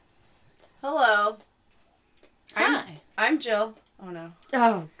I'm Jill. Oh, no.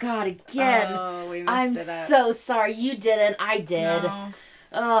 Oh, God, again. Oh, we messed I'm it up. so sorry. You didn't. I did. No.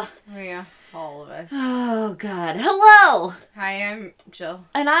 Oh. Yeah, all of us. Oh, God. Hello. Hi, I'm Jill.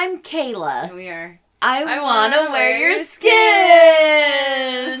 And I'm Kayla. And we are... I wanna wanna wear your skin.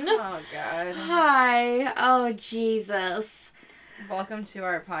 Oh, God. Hi. Oh, Jesus. Welcome to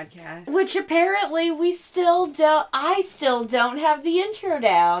our podcast. Which apparently I still don't have the intro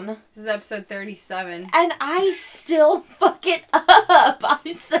down. This is episode 37. And I still fuck it up.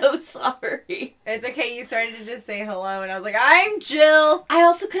 I'm so sorry. It's okay, you started to just say hello, and I was like, I'm Jill! I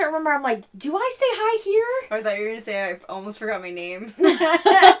also couldn't remember. I'm like, do I say hi here? I thought you were going to say I almost forgot my name.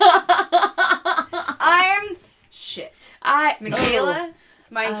 I'm... Shit. Michaela?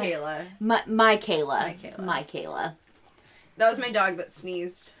 Kayla. My Kayla. That was my dog that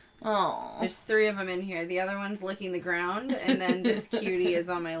sneezed. Oh. There's 3 of them in here. The other one's licking the ground, and then this cutie is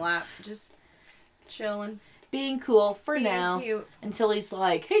on my lap, just chilling. Being cool for Being now. Cute. Until he's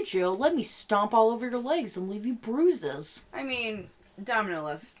like, hey, Jill, let me stomp all over your legs and leave you bruises. I mean,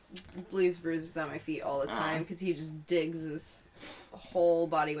 Domino leaves bruises on my feet all the time, because he just digs his whole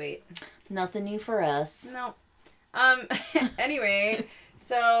body weight. Nothing new for us. No. Anyway,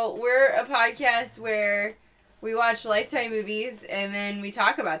 so we're a podcast where we watch Lifetime movies and then we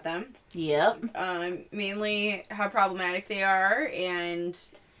talk about them. Yep. Mainly how problematic they are and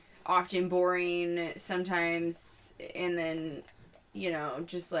often boring sometimes, and then,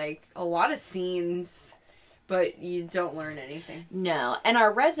 just like a lot of scenes, but you don't learn anything. No. And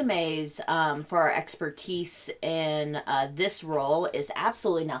our resumes for our expertise in this role is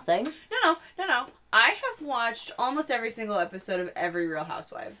absolutely nothing. No. I have watched almost every single episode of every Real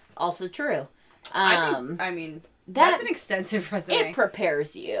Housewives. Also true. That's an extensive resume. It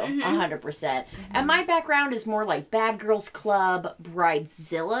prepares you, 100%. And my background is more like Bad Girls Club,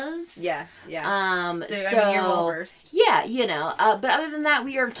 Bridezillas. Yeah. So you're well versed. Yeah, but other than that,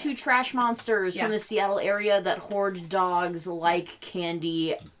 we are 2 trash monsters from the Seattle area that hoard dogs, like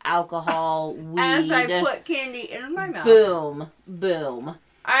candy, alcohol, weed. As I put candy in my mouth. Boom.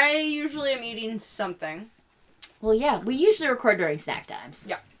 I usually am eating something. Well, yeah, we usually record during snack times.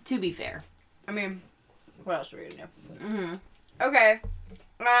 Yeah. To be fair. I mean, what else are we gonna do? Mm-hmm. Okay.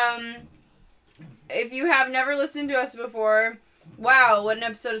 If you have never listened to us before, wow, what an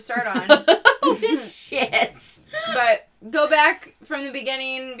episode to start on. Holy shit. But go back from the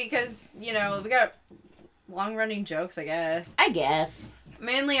beginning because, we got long-running jokes, I guess.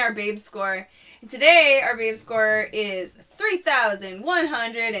 Mainly our babe score. And today, our babe score is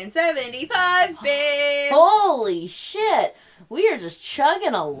 3,175 babes. Holy shit. We are just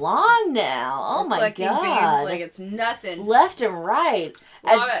chugging along now. Oh my god. Collecting babes like it's nothing. Left and right.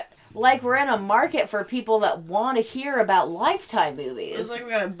 Love it. Like we're in a market for people that want to hear about Lifetime movies. It's like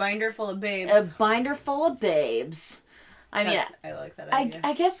we got a binder full of babes. A binder full of babes. I like that idea.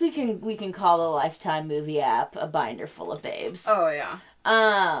 I guess we can call the Lifetime movie app a binder full of babes. Oh yeah.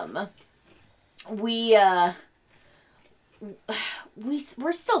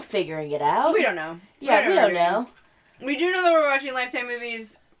 We're still figuring it out. We don't know. Yeah, we don't know. We do know that we're watching Lifetime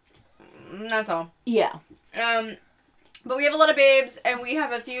movies. That's all. Yeah. But we have a lot of babes, and we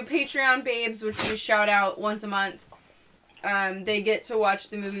have a few Patreon babes, which we shout out once a month. They get to watch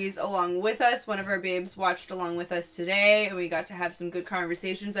the movies along with us. One of our babes watched along with us today, and we got to have some good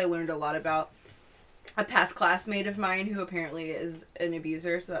conversations. I learned a lot about a past classmate of mine who apparently is an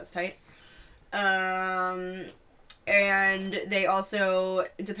abuser, so that's tight. And they also,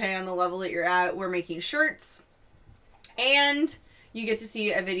 depending on the level that you're at, we're making shirts. And you get to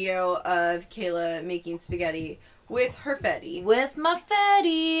see a video of Kayla making spaghetti with her fetty. With my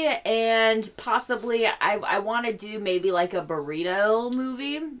fetty. And possibly, I want to do maybe like a burrito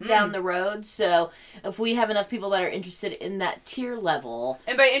movie down the road. So if we have enough people that are interested in that tier level.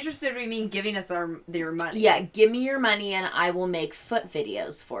 And by interested, we mean giving us their money. Yeah, give me your money and I will make foot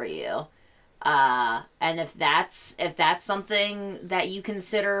videos for you. And if that's something that you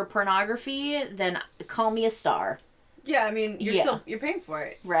consider pornography, then call me a star. Yeah, I mean, you're paying for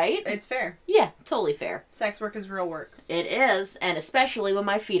it. Right? It's fair. Yeah, totally fair. Sex work is real work. It is, and especially when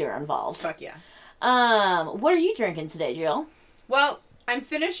my feet are involved. Fuck yeah. What are you drinking today, Jill? Well, I'm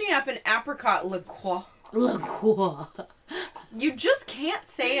finishing up an apricot liqueur. Liqueur. You just can't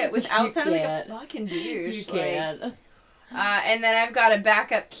say it without sounding like a fucking douche. You can't. And then I've got a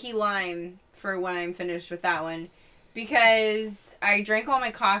backup key lime for when I'm finished with that one. Because I drank all my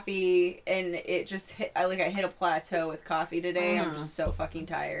coffee and it just hit a plateau with coffee today. I'm just so fucking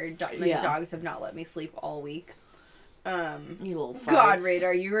tired. My dogs have not let me sleep all week. You little farts. God,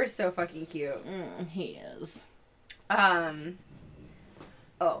 Radar, you are so fucking cute. He is. Oh.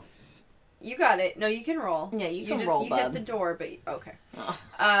 You got it. No, you can roll. Yeah, you can roll, You hit the door, but... Okay. Oh.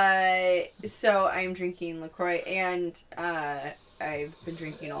 So I'm drinking LaCroix, and I've been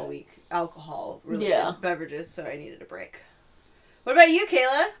drinking all week alcohol-related beverages, so I needed a break. What about you,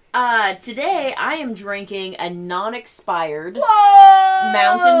 Kayla? Today I am drinking a non-expired Whoa!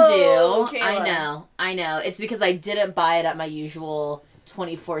 Mountain Dew. Kayla. I know. It's because I didn't buy it at my usual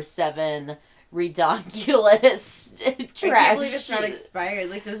 24/7 redonkulous trash. I can't believe it's not expired.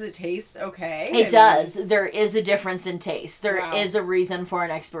 Like, does it taste okay? It does. There is a difference in taste. There Wow. is a reason for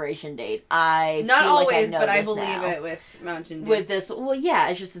an expiration date. Not Not always, like but I believe it with Mountain Dew. With this, well, yeah,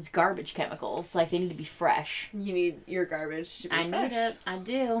 it's garbage chemicals. Like, they need to be fresh. You need your garbage to be fresh. I need it. I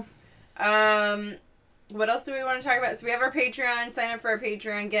do. What else do we want to talk about? So we have our Patreon. Sign up for our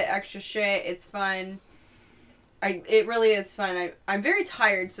Patreon. Get extra shit. It's fun. It really is fun. I'm very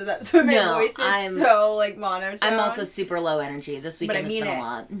tired, so that's why my voice is so, like, monotone. I'm also super low energy. This weekend has been a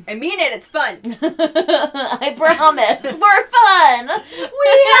lot. I mean it. It's fun. I promise. We're fun. We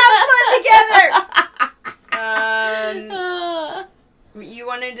have fun together. You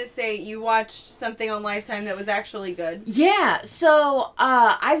wanted to say you watched something on Lifetime that was actually good. Yeah, so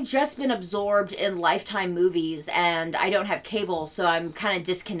I've just been absorbed in Lifetime movies, and I don't have cable, so I'm kind of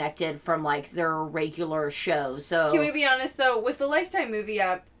disconnected from, like, their regular shows. So can we be honest, though? With the Lifetime movie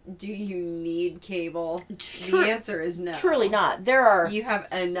app, do you need cable? The answer is no. Truly not. You have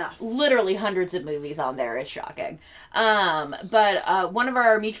enough. Literally hundreds of movies on there. It's shocking. But one of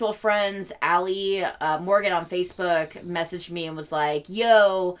our mutual friends, Allie Morgan on Facebook, messaged me and was like,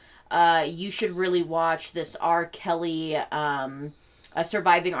 yo, you should really watch this R. Kelly,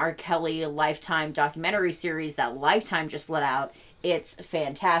 Surviving R. Kelly Lifetime documentary series that Lifetime just let out. It's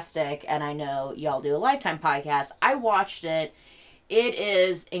fantastic, and I know y'all do a Lifetime podcast. I watched it. It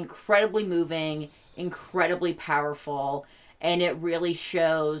is incredibly moving, incredibly powerful, and it really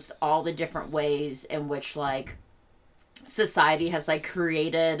shows all the different ways in which, like, society has, like,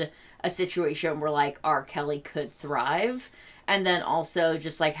 created a situation where, like, R. Kelly could thrive, and then also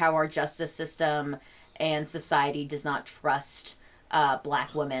just, like, how our justice system and society does not trust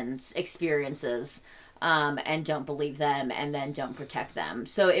Black women's experiences, and don't believe them, and then don't protect them.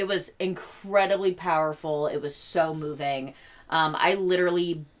 So it was incredibly powerful. It was so moving. I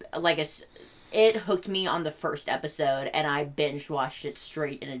literally, it hooked me on the first episode, and I binge watched it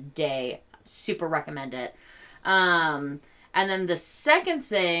straight in a day. Super recommend it. And then the second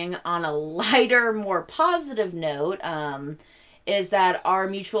thing, on a lighter, more positive note, is that our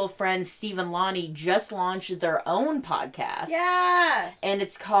mutual friend Steve and Lonnie just launched their own podcast. Yeah! And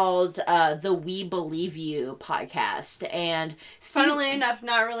it's called the We Believe You podcast. And funnily enough,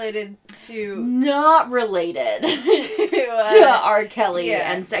 not related to R. Kelly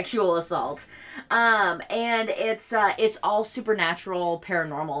and sexual assault. And it's all supernatural,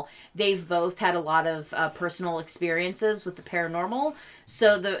 paranormal. They've both had a lot of personal experiences with the paranormal.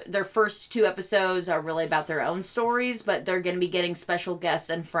 So their first 2 episodes are really about their own stories, but they're going to be getting special guests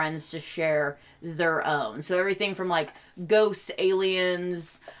and friends to share their own. So everything from, like, ghosts,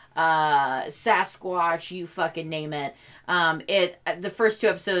 aliens, Sasquatch, you fucking name it. The first 2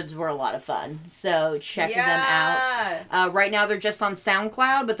 episodes were a lot of fun, so check them out. Right now they're just on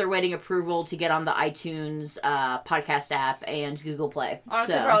SoundCloud, but they're waiting approval to get on the iTunes podcast app and Google Play.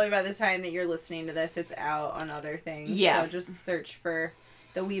 Honestly, probably by the time that you're listening to this, it's out on other things. Yeah. So just search for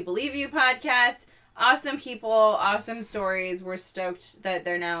the We Believe You podcast. Awesome people, awesome stories. We're stoked that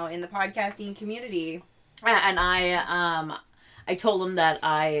they're now in the podcasting community. And I told them that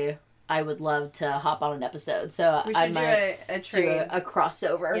I would love to hop on an episode, so we should do a trade. Do a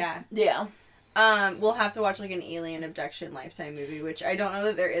crossover. Yeah. We'll have to watch, like, an alien abduction Lifetime movie, which I don't know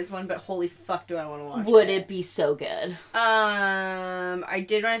that there is one, but holy fuck do I want to watch Would it be so good? I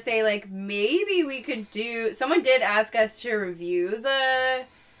did want to say, like, maybe we could do... Someone did ask us to review the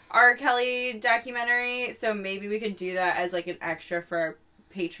R. Kelly documentary, so maybe we could do that as, like, an extra for our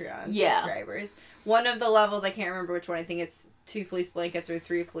Patreon subscribers. One of the levels, I can't remember which one, I think it's 2 fleece blankets or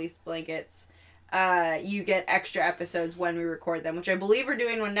 3 fleece blankets. You get extra episodes when we record them, which I believe we're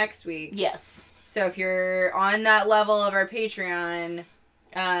doing one next week. Yes. So if you're on that level of our Patreon,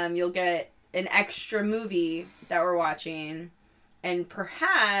 you'll get an extra movie that we're watching, and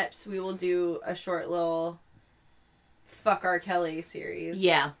perhaps we will do a short little Fuck R. Kelly series.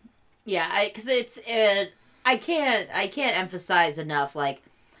 Yeah, because I can't emphasize enough, like,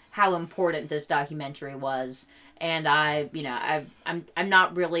 how important this documentary was. And I'm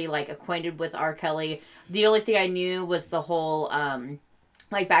not really, like, acquainted with R. Kelly. The only thing I knew was the whole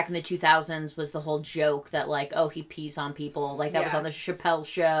like back in the 2000s was the whole joke that like, oh, he pees on people. Like that was on the Chappelle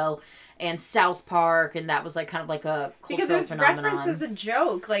Show and South Park, and that was like kind of like a cultural because it was phenomenon. referenced as a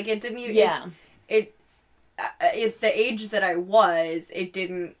joke. Like it didn't even. Yeah. It at the age that I was, it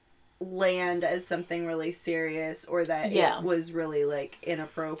didn't land as something really serious or that it was really like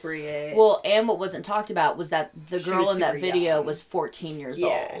inappropriate. Well, and what wasn't talked about was that the girl in that video young. was 14 years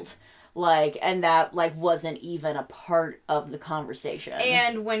old. Like, and that, like, wasn't even a part of the conversation.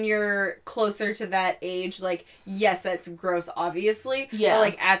 And when you're closer to that age, like, yes, that's gross, obviously. Yeah. But,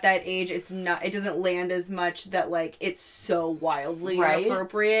 like, at that age, it doesn't land as much that, like, it's so wildly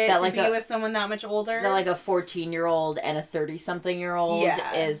inappropriate that, like, to be with someone that much older. That, like, a 14-year-old and a 30-something-year-old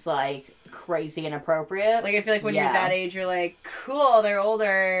is, like, crazy inappropriate. Like, I feel like when you're that age, you're like, cool, they're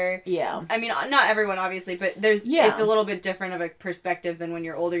older. Yeah. I mean, not everyone, obviously, but it's a little bit different of a perspective than when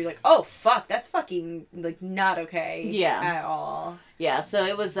you're older. You're like, oh, fuck, that's fucking, like, not okay. Yeah. At all. Yeah, so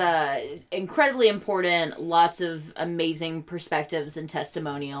it was incredibly important. Lots of amazing perspectives and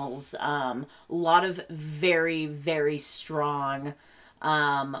testimonials. A lot of very, very strong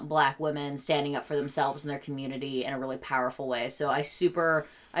Black women standing up for themselves and their community in a really powerful way. So I super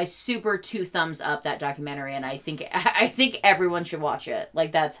 2 thumbs up that documentary, and I think everyone should watch it.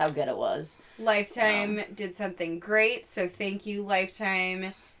 Like, that's how good it was. Lifetime did something great, so thank you,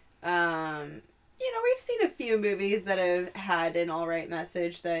 Lifetime. We've seen a few movies that have had an alright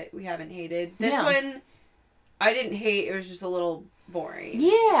message that we haven't hated. This one, I didn't hate. It was just a little boring.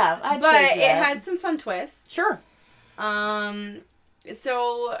 Yeah, but it had some fun twists. Sure.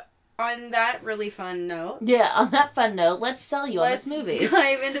 So on that really fun note. Yeah, on that fun note, let's sell you on this movie. Let's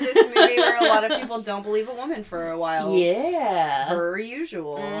dive into this movie where a lot of people don't believe a woman for a while. Yeah. Per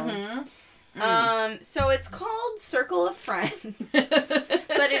usual. So it's called Circle of Friends.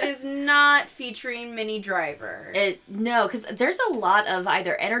 But it is not featuring Minnie Driver. No, because there's a lot of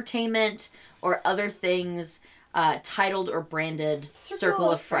either entertainment or other things titled or branded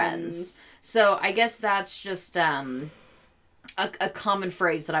Circle of Friends. So I guess that's just a common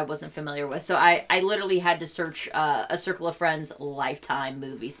phrase that I wasn't familiar with. So I literally had to search a Circle of Friends Lifetime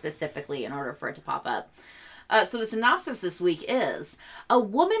movie specifically in order for it to pop up. So the synopsis this week is, a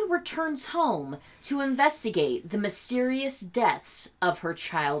woman returns home to investigate the mysterious deaths of her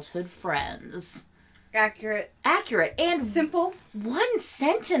childhood friends. Accurate. And simple. 1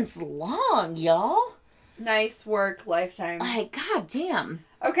 sentence long, y'all. Nice work, Lifetime. Like, goddamn.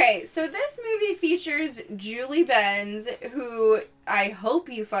 Okay, so this movie features Julie Benz, who I hope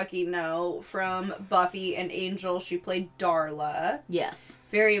you fucking know from Buffy and Angel. She played Darla. Yes.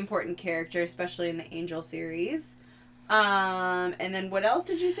 Very important character, especially in the Angel series. And then what else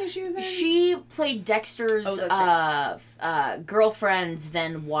did you say she was in? She played Dexter's girlfriend,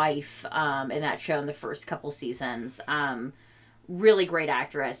 then wife, in that show in the first couple seasons. Really great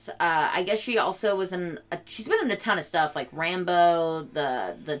actress. I guess she also was she's been in a ton of stuff, like Rambo,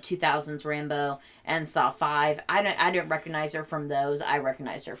 the 2000s Rambo, and Saw 5. I didn't recognize her from those. I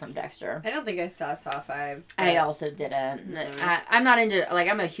recognized her from Dexter. I don't think I saw Saw 5. I also didn't. I'm not into,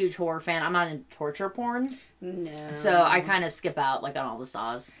 I'm a huge horror fan. I'm not into torture porn. No. So I kind of skip out, on all the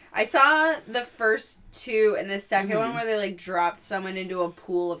Saws. I saw the first 2 and the second one where they, dropped someone into a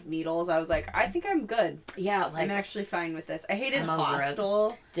pool of needles. I was like, I think I'm good. Yeah, I'm actually fine with this. I hated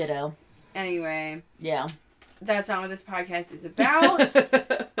Hostel. Ditto. Anyway. Yeah. That's not what this podcast is about.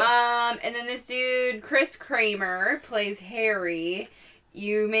 And then this dude, Chris Kramer, plays Harry.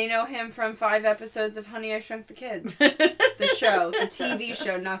 You may know him from 5 episodes of Honey, I Shrunk the Kids. The show. The TV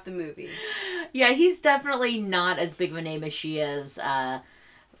show, not the movie. Yeah, he's definitely not as big of a name as she is.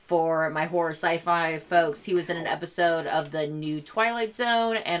 For my horror sci-fi folks, he was in an episode of the new Twilight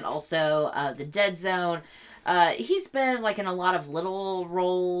Zone and also the Dead Zone. He's been in a lot of little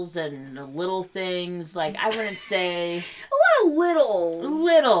roles and little things. I wouldn't say a lot of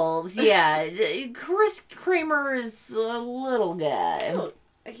littles. Yeah, Chris Kramer is a little guy.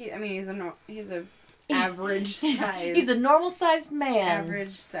 He's a average size. He's a normal sized man.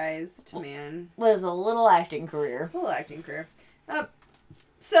 Average sized man with a little acting career.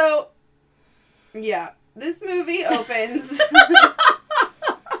 So, yeah, this movie opens.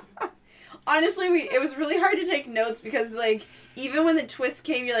 Honestly, it was really hard to take notes because, even when the twist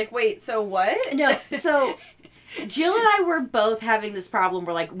came, you're like, wait, so what? No, so Jill and I were both having this problem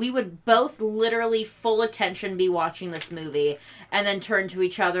where, we would both literally full attention be watching this movie and then turn to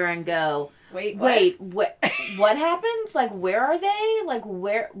each other and go, Wait, what happens? Where are they?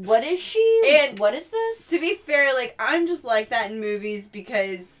 What is she? And what is this? To be fair, I'm just like that in movies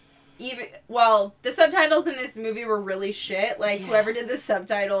because the subtitles in this movie were really shit. Whoever did the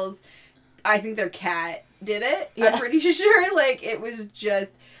subtitles I think their cat did it. Yeah. I'm pretty sure. Like, it was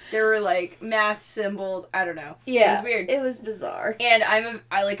just, there were, like, math symbols. I don't know. Yeah. It was weird. It was bizarre. And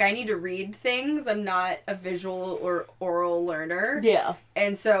I need to read things. I'm not a visual or oral learner. Yeah.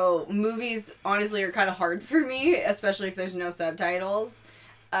 And so movies, honestly, are kind of hard for me, especially if there's no subtitles.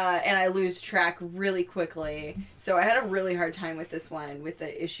 And I lose track really quickly. So I had a really hard time with this one, with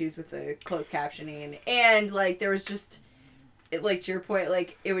the issues with the closed captioning. And, like, there was just, like, to your point,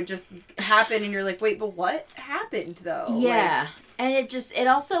 like, it would just happen and you're like, wait, but what happened, though? Yeah. And it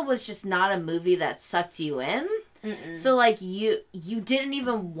also was just not a movie that sucked you in. Mm-mm. So, like, you didn't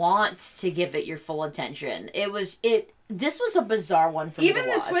even want to give it your full attention. This was a bizarre one for me to watch.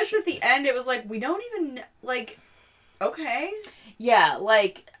 Even the twist at the end, it was like, we don't even, like, okay. Yeah,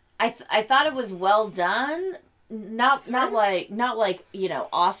 like, I thought it was well done. Not like, you know,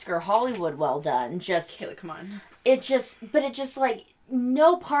 Oscar Hollywood well done. Just, Kayla, come on. it just, like,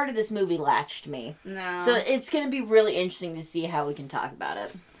 no part of this movie latched me. No. So it's going to be really interesting to see how we can talk about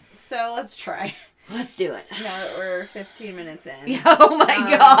it. So let's try. Let's do it. Now that we're 15 minutes in. Oh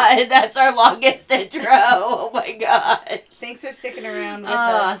my god, that's our longest intro. Oh my god. Thanks for sticking around with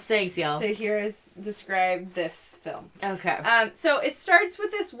us thanks, y'all. to hear us describe this film. Okay. So it starts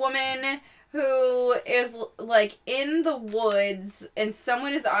with this woman who is, like, in the woods, and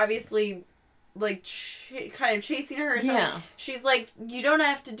someone is obviously, like, kind of chasing her or something. Yeah. She's like, you don't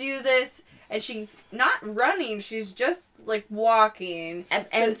have to do this. And she's not running, she's just, like, walking.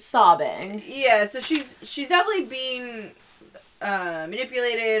 And sobbing. Yeah, so she's definitely being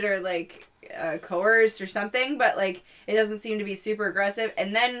manipulated or, like, coerced or something, but, like, it doesn't seem to be super aggressive.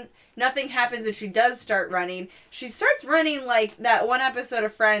 And then nothing happens and she does start running. She starts running like that one episode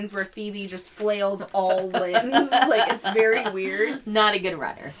of Friends where Phoebe just flails all limbs. Like, it's very weird. Not a good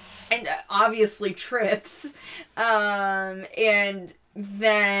runner. And obviously trips. And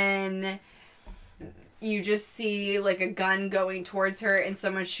then you just see, like, a gun going towards her and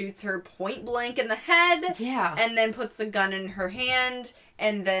someone shoots her point blank in the head. Yeah. And then puts the gun in her hand.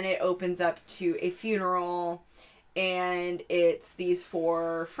 And then it opens up to a funeral. And it's these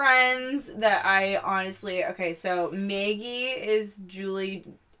 4 friends that I honestly... Okay, so Maggie is Julie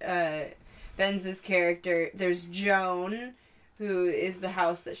Benz's character. There's Joan, who is the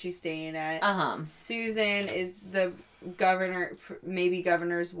house that she's staying at. Uh-huh. Susan is the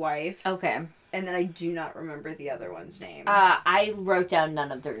governor's wife. Okay. And then I do not remember the other one's name. I wrote down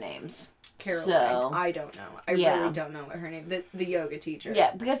none of their names. Caroline. So, I don't know. I really don't know what her name. The yoga teacher.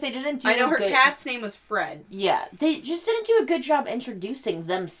 Yeah, because they didn't do. I know her cat's name was Fred. Yeah, they just didn't do a good job introducing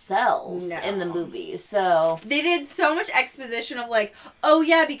themselves in the movie. So they did so much exposition of, like, oh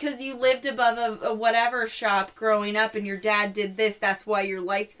yeah, because you lived above a whatever shop growing up, and your dad did this. That's why you're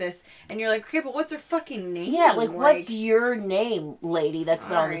like this. And you're like, okay, but what's her fucking name? Yeah, like what's your name, lady? That's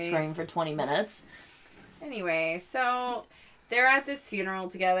been on the right. screen for 20 minutes. Anyway, so they're at this funeral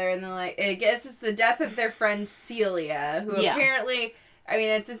together, and they're like, I guess it's the death of their friend Celia, who apparently, I mean,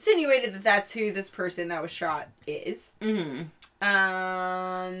 it's insinuated that that's who this person that was shot is. Mm-hmm.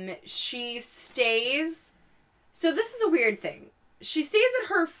 She stays, so this is a weird thing. She stays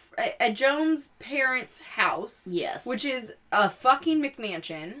at Joan's parents' house. Yes. Which is a fucking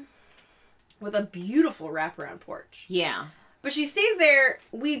McMansion with a beautiful wraparound porch. Yeah. But she stays there.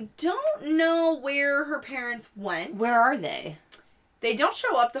 We don't know where her parents went. Where are they? They don't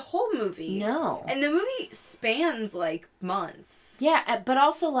show up the whole movie. No. And the movie spans, like, months. Yeah, but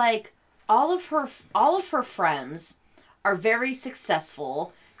also, like, all of her friends are very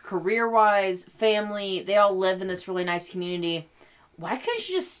successful, career-wise, family. They all live in this really nice community. Why couldn't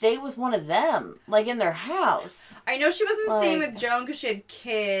she just stay with one of them, like, in their house? I know she wasn't staying with Joan because she had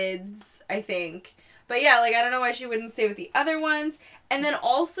kids, I think. But yeah, like, I don't know why she wouldn't stay with the other ones. And then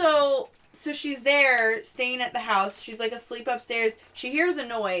also, so she's there, staying at the house. She's, like, asleep upstairs. She hears a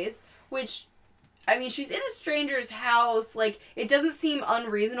noise, which, I mean, she's in a stranger's house. Like, it doesn't seem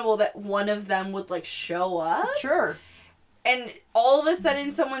unreasonable that one of them would, like, show up. Sure. And all of a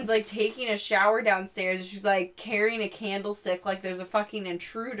sudden, someone's, like, taking a shower downstairs, and she's, like, carrying a candlestick like there's a fucking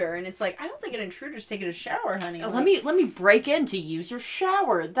intruder. And it's like, I don't think an intruder's taking a shower, honey. Let me break in to use your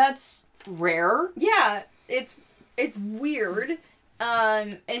shower. That's rare. Yeah, it's weird.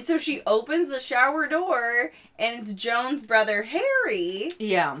 And so she opens the shower door, and it's Joan's brother, Harry.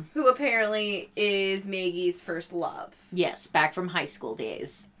 Yeah. Who apparently is Maggie's first love. Yes, back from high school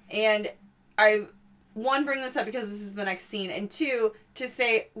days. And I, one, bring this up because this is the next scene, and 2, to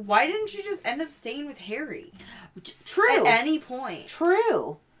say, why didn't you just end up staying with Harry? True. At any point.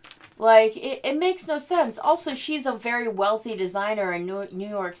 True. Like, it makes no sense. Also, she's a very wealthy designer in New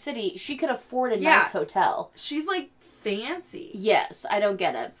York City. She could afford a nice hotel. She's, like, fancy. Yes, I don't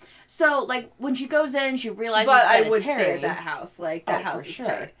get it. So, like, when she goes in, she realizes But that I would it's Harry. stay at that house. Like, that house is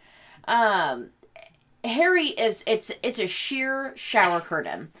tight. Harry is, it's a sheer shower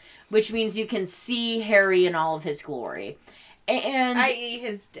curtain, which means you can see Harry in all of his glory. And i.e.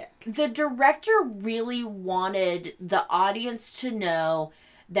 his dick. the director really wanted the audience to know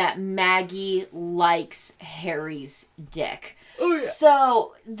that Maggie likes Harry's dick. Oh, yeah.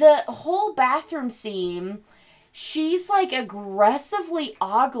 So, the whole bathroom scene, she's, like, aggressively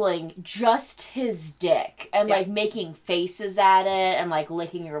ogling just his dick. And, like, making faces at it and, like,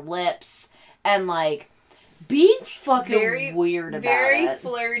 licking her lips. And, like, being fucking weird about very it. Very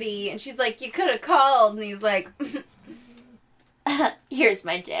flirty. And she's like, you could have called. And he's like... Here's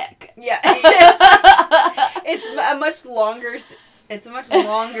my dick. Yeah. It's a much longer... It's a much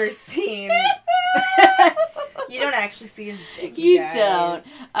longer scene. You don't actually see his dick. You guys.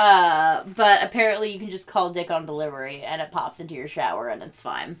 Don't. But apparently you can just call dick on delivery and it pops into your shower and it's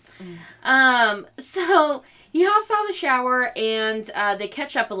fine. So he hops out of the shower and they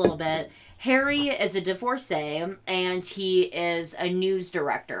catch up a little bit. Harry is a divorcee and he is a news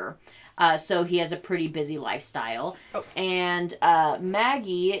director. So he has a pretty busy lifestyle. Oh. And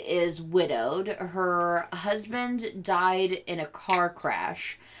Maggie is widowed. Her husband died in a car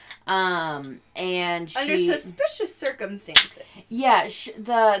crash. And under suspicious circumstances. Yeah,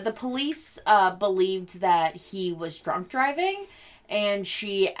 the police believed that he was drunk driving. And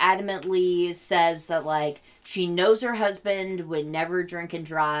she adamantly says that, like, she knows her husband would never drink and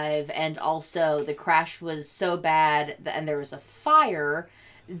drive. And also the crash was so bad and there was a fire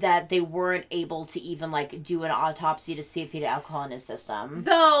that they weren't able to even, like, do an autopsy to see if he had alcohol in his system.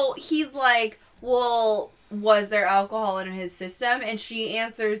 Though, he's like, well, was there alcohol in his system? And she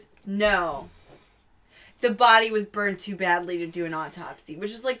answers, no. The body was burned too badly to do an autopsy.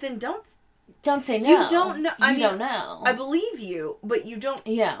 Which is like, then don't say no. You don't know. I mean, don't know. I believe you, but you don't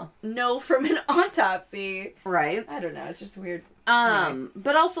know from an autopsy. Right. I don't know. It's just weird.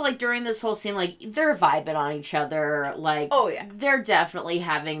 But also, like, during this whole scene, like, they're vibing on each other. Like, oh, yeah. They're definitely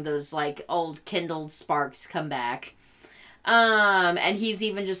having those, like, old kindled sparks come back. And he's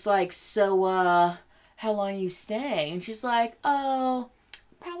even just like, so, how long are you staying? And she's like, oh,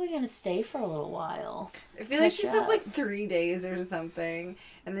 probably gonna stay for a little while. I feel like she says, like, 3 days or something.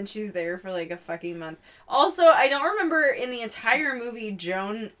 And then she's there for, like, a fucking month. Also, I don't remember in the entire movie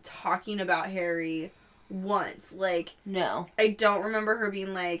Joan talking about Harry once. Like, no. I don't remember her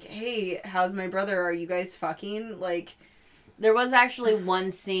being like, hey, how's my brother? Are you guys fucking? Like, there was actually one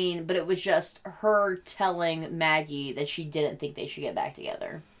scene, but it was just her telling Maggie that she didn't think they should get back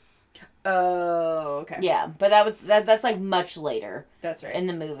together. Oh, okay. Yeah, but that's like much later. That's right. In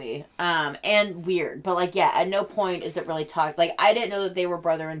the movie. And weird. But, like, yeah, at no point is it really talked. Like, I didn't know that they were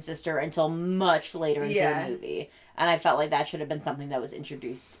brother and sister until much later into the movie. And I felt like that should have been something that was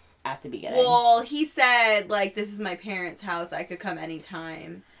introduced at the beginning. Well, he said, like, this is my parents' house. I could come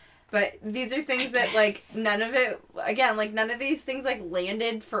anytime. But these are things that, like, none of it, again, like, none of these things, like,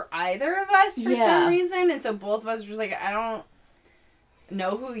 landed for either of us for some reason. And so both of us were just like, I don't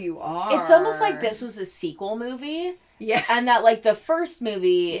know who you are. It's almost like this was a sequel movie. Yeah. And that, like, the first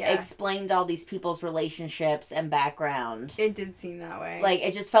movie explained all these people's relationships and background. It did seem that way. Like,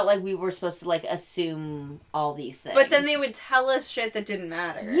 it just felt like we were supposed to, like, assume all these things. But then they would tell us shit that didn't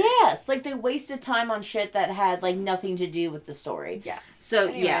matter. Yes. Like, they wasted time on shit that had, like, nothing to do with the story. Yeah. So,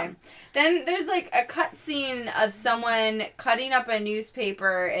 anyway, yeah. Then there's, like, a cut scene of someone cutting up a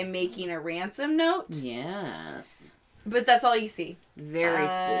newspaper and making a ransom note. Yes. But that's all you see. Very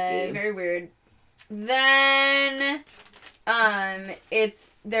spooky. Very weird. Then,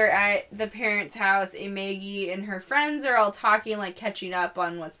 they're at the parents' house, and Maggie and her friends are all talking, like, catching up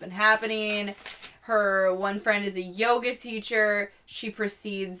on what's been happening. Her one friend is a yoga teacher. She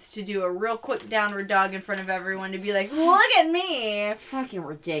proceeds to do a real quick downward dog in front of everyone to be like, look at me! Fucking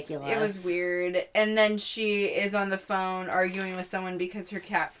ridiculous. It was weird. And then she is on the phone arguing with someone because her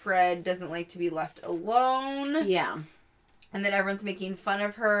cat Fred doesn't like to be left alone. Yeah. And then everyone's making fun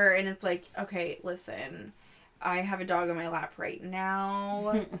of her, and it's like, okay, listen, I have a dog on my lap right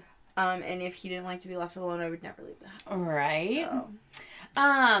now, and if he didn't like to be left alone, I would never leave the house. Right. So.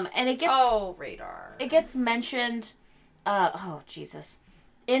 And it gets... Oh, radar. It gets mentioned, oh, Jesus,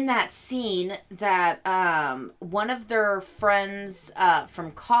 in that scene that, one of their friends,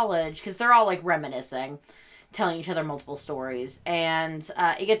 from college, because they're all, like, reminiscing, telling each other multiple stories. And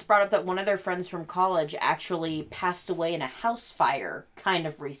it gets brought up that one of their friends from college actually passed away in a house fire kind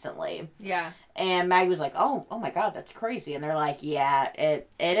of recently. Yeah. And Maggie was like, oh my God, that's crazy. And they're like, yeah, it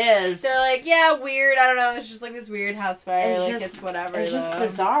is. They're like, yeah, weird. I don't know. It's just like this weird house fire. It's whatever. It's just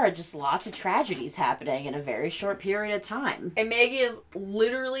bizarre. Just lots of tragedies happening in a very short period of time. And Maggie is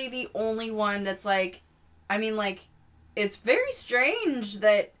literally the only one that's like, I mean, like, it's very strange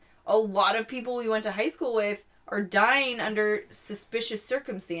that a lot of people we went to high school with are dying under suspicious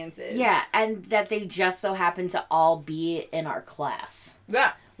circumstances. Yeah, and that they just so happen to all be in our class.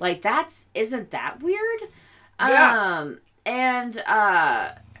 Yeah. Like, isn't that weird? Yeah. And,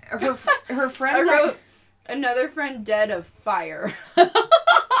 her friends... I wrote, another friend dead of fire.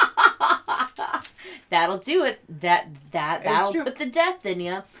 That'll do it. That'll put the death in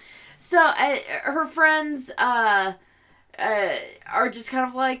you. So, her friends, are just kind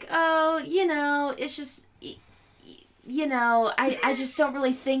of like, oh, it's just... I just don't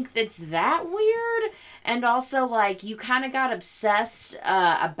really think it's that weird. And also, like, you kind of got obsessed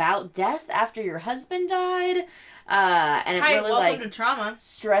about death after your husband died. And it really, welcome to trauma.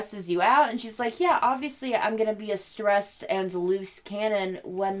 Stresses you out. And she's like, yeah, obviously I'm going to be a stressed and loose cannon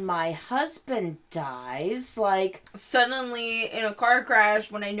when my husband dies. Like... Suddenly in a car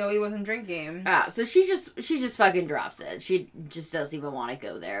crash when I know he wasn't drinking. So she just fucking drops it. She just doesn't even want to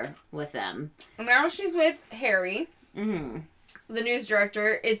go there with them. And now she's with Harry. Mm-hmm. The news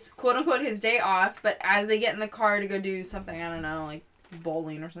director. It's quote unquote his day off, but as they get in the car to go do something, I don't know, like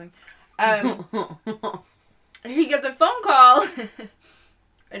bowling or something, he gets a phone call.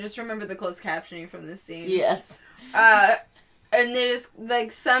 I just remember the closed captioning from this scene. Yes. And they just,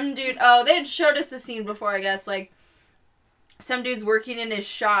 like, some dude, they had showed us the scene before, I guess, like, some dude's working in his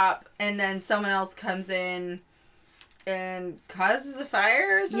shop, and then someone else comes in and causes a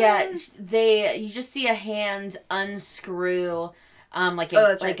fire or something? Yeah, you just see a hand unscrew, like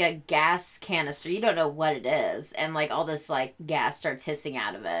a gas canister. You don't know what it is. And, like, all this, like, gas starts hissing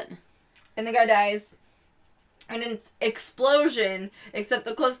out of it. And the guy dies. And it's explosion, except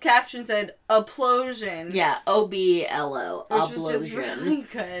the closed caption said, "Oplosion." Yeah, O-B-L-O. Which was just really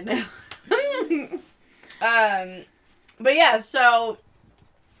good. But yeah, so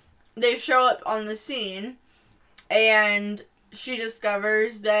they show up on the scene, and she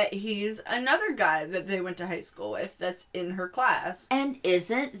discovers that he's another guy that they went to high school with that's in her class. And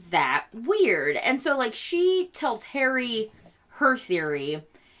isn't that weird? And so, like, she tells Harry her theory,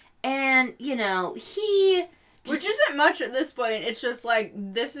 and, he... Which isn't much at this point. It's just like,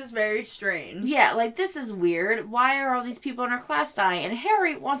 this is very strange. Yeah, like, this is weird. Why are all these people in her class dying? And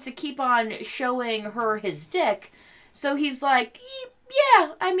Harry wants to keep on showing her his dick. So he's like,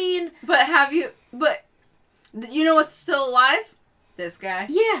 yeah, I mean... But you know what's still alive? This guy.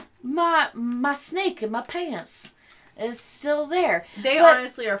 Yeah, my snake in my pants is still there. They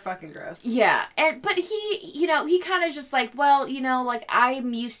honestly are fucking gross. Yeah, but he, he kind of just like, well, like,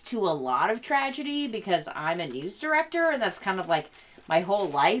 I'm used to a lot of tragedy because I'm a news director, and that's kind of like my whole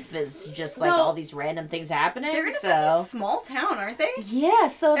life is just like all these random things happening. They're in a fucking small town, aren't they? Yeah,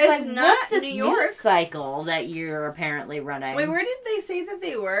 so it's like, not what's this New York news cycle that you're apparently running? Wait, where did they say that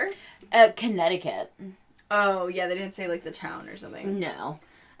they were? Connecticut. Oh, yeah, they didn't say, like, the town or something. No.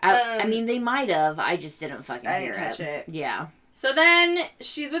 I mean, they might have. I just didn't fucking hear it. I didn't catch it. Yeah. So then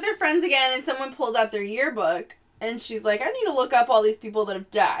she's with her friends again, and someone pulls out their yearbook, and she's like, I need to look up all these people that have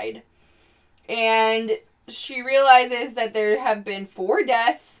died. And she realizes that there have been 4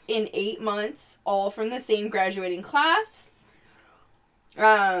 deaths in 8 months, all from the same graduating class.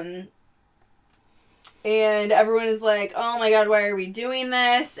 And everyone is like, oh my god, why are we doing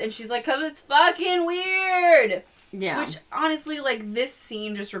this? And she's like, 'cause it's fucking weird! Yeah. Which, honestly, like, this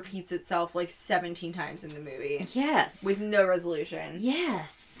scene just repeats itself, like, 17 times in the movie. Yes. With no resolution.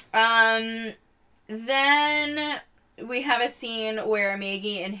 Yes. Then we have a scene where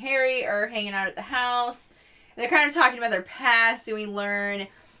Maggie and Harry are hanging out at the house. And they're kind of talking about their past, and we learn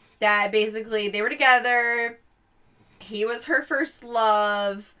that, basically, they were together. He was her first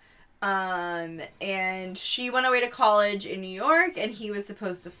love. And she went away to college in New York, and he was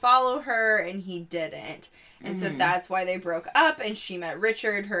supposed to follow her, and he didn't. And so that's why they broke up, and she met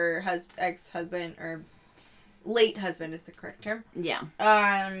Richard, her ex-husband, or late husband is the correct term. Yeah.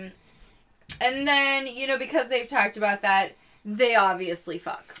 And then, because they've talked about that, they obviously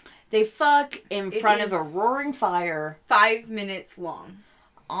fuck. They fuck in front of a roaring fire. 5 minutes long.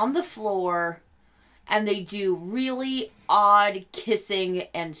 On the floor. And they do really odd kissing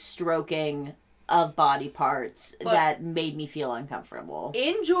and stroking of body parts that made me feel uncomfortable.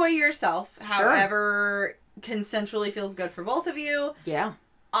 Enjoy yourself, however consensually feels good for both of you. Yeah.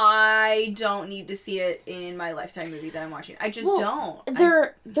 I don't need to see it in my Lifetime movie that I'm watching. I just don't.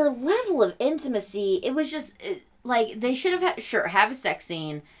 Their level of intimacy, it was just like they should have have a sex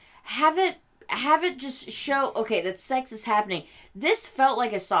scene, have it just show that sex is happening. This felt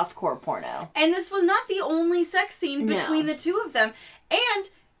like a softcore porno, and this was not the only sex scene between the two of them. And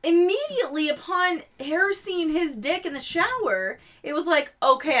immediately upon her seeing his dick in the shower, it was like,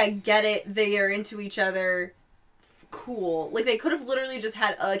 okay, I get it. They are into each other. Cool. Like, they could have literally just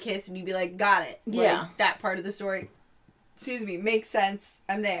had a kiss and you'd be like, got it. Yeah. Like, that part of the story, makes sense.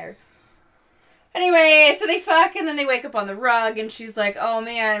 I'm there. Anyway, so they fuck and then they wake up on the rug and she's like, oh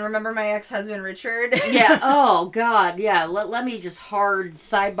man, remember my ex-husband Richard? Yeah. Oh god. Yeah. Let me just hard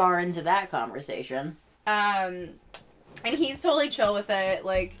sidebar into that conversation. And he's totally chill with it.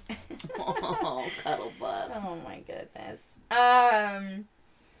 Like, oh, cuddle butt. Oh my goodness.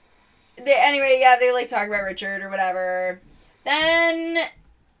 They like talk about Richard or whatever. Then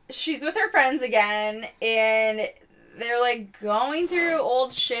she's with her friends again, and they're like going through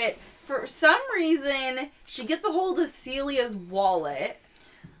old shit. For some reason, she gets a hold of Celia's wallet.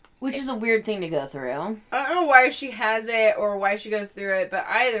 Which is a weird thing to go through. I don't know why she has it or why she goes through it, but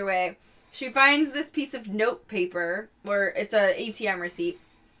either way, she finds this piece of note paper where it's a ATM receipt.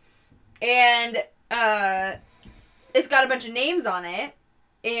 And it's got a bunch of names on it.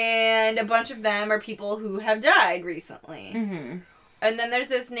 And a bunch of them are people who have died recently. Mm-hmm. And then there's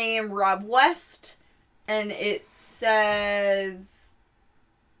this name, Rob West, and it says,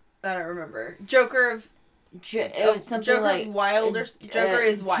 I don't remember, Joker it was something Joker like Wild or Joker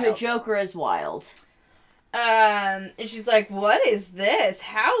is Wild. Joker is Wild. And she's like, what is this?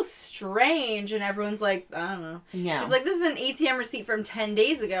 How strange. And everyone's like, I don't know. Yeah. She's like, this is an ATM receipt from 10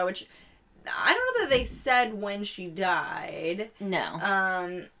 days ago, which I don't know that they said when she died.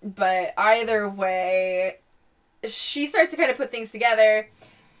 No. But either way, she starts to kind of put things together,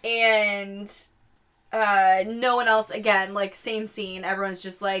 and no one else, again, like, same scene, everyone's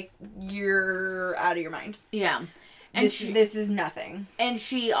just like, you're out of your mind. Yeah. And this is nothing. And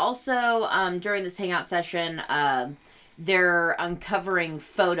she also, during this hangout session, they're uncovering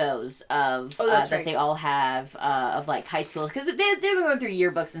photos of that they all have of like high school, because they've been going through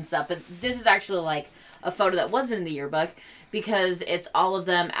yearbooks and stuff, but this is actually like a photo that wasn't in the yearbook, because it's all of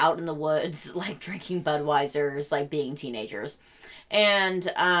them out in the woods, like drinking Budweisers, like being teenagers. And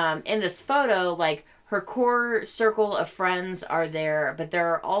in this photo, like, her core circle of friends are there, but there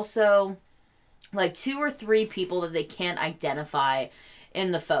are also like 2 or 3 people that they can't identify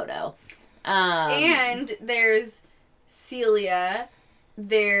in the photo. And there's Celia,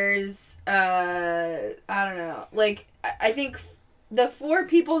 there's, I don't know, like, I think the 4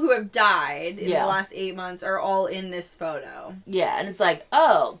 people who have died in the last 8 months are all in this photo. Yeah, and it's like,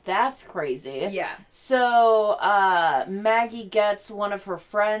 oh, that's crazy. Yeah. So, Maggie gets one of her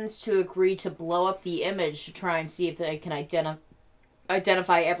friends to agree to blow up the image to try and see if they can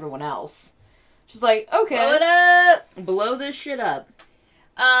identify everyone else. She's like, okay. Blow it up! Blow this shit up.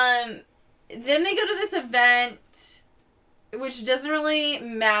 Then they go to this event, which doesn't really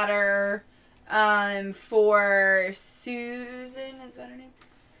matter, for Susan, is that her name?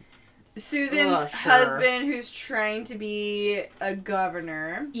 Susan's husband, who's trying to be a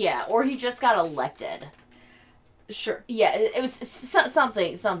governor. Yeah, or he just got elected. Sure. Yeah, it was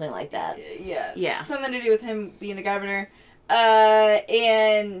something like that. Yeah. Yeah. Something to do with him being a governor.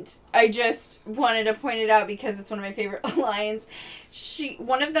 And I just wanted to point it out because it's one of my favorite lines.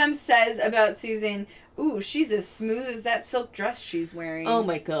 One of them says about Susan, ooh, she's as smooth as that silk dress she's wearing. Oh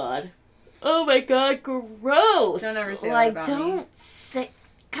my god. Oh my god, gross. Don't ever say that about me. Don't say...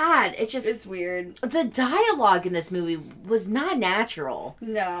 God, it's weird. The dialogue in this movie was not natural.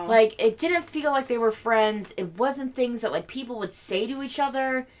 No. Like, it didn't feel like they were friends. It wasn't things that, like, people would say to each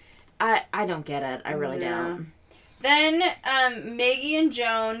other. I don't get it. I really don't. Then, Maggie and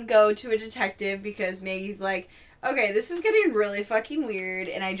Joan go to a detective because Maggie's like, okay, this is getting really fucking weird,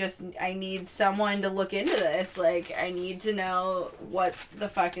 and I need someone to look into this. Like, I need to know what the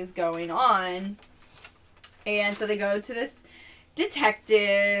fuck is going on. And so they go to this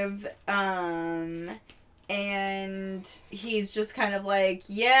detective, and he's just kind of like,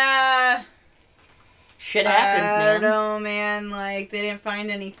 yeah, shit happens, man. I don't know, man, like, they didn't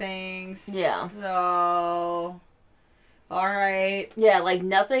find anything, yeah, so, alright. Yeah, like,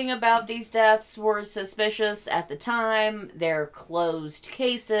 nothing about these deaths were suspicious at the time. They're closed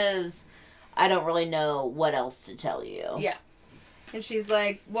cases. I don't really know what else to tell you. Yeah. And she's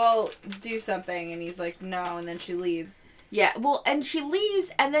like, well, do something, and he's like, no, and then she leaves. Yeah, well, and she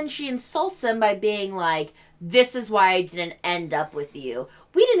leaves, and then she insults him by being like, this is why I didn't end up with you.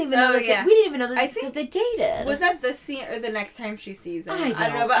 We didn't even know that. We didn't even know that, that they dated. Was that the scene or the next time she sees him? I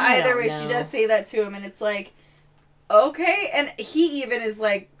don't know, but either way, she does say that to him, and it's like, okay, and he even is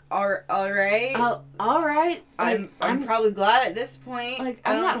like, all right. All right. I'm probably glad at this point. Like,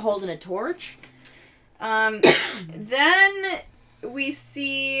 I'm not holding a torch. Then we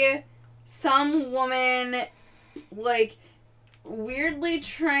see some woman, like, weirdly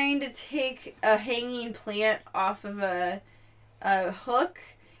trying to take a hanging plant off of a hook.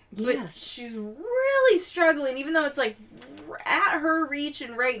 But she's really struggling, even though it's, like, at her reach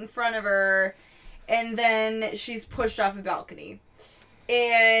and right in front of her. And then she's pushed off a balcony.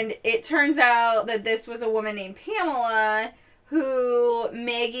 And it turns out that this was a woman named Pamela who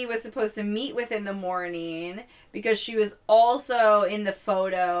Maggie was supposed to meet with in the morning because she was also in the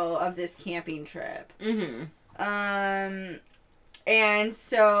photo of this camping trip. Mm-hmm. And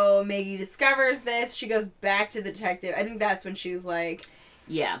so Maggie discovers this. She goes back to the detective. I think that's when she's like,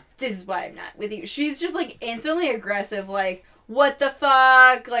 yeah, this is why I'm not with you. She's just, like, instantly aggressive, like, what the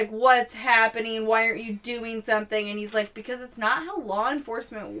fuck? Like, what's happening? Why aren't you doing something? And he's like, because it's not how law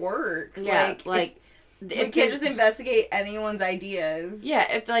enforcement works. Yeah, we can't just investigate anyone's ideas. Yeah,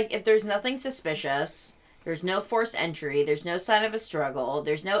 if there's nothing suspicious, there's no forced entry, there's no sign of a struggle,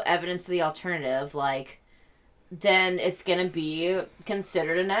 there's no evidence of the alternative, like, then it's gonna be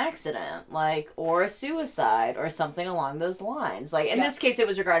considered an accident, like, or a suicide, or something along those lines. Like, in this case, it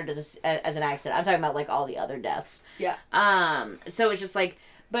was regarded as an accident. I'm talking about, like, all the other deaths. Yeah. So it's just like,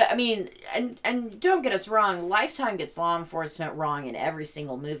 but, I mean, and don't get us wrong, Lifetime gets law enforcement wrong in every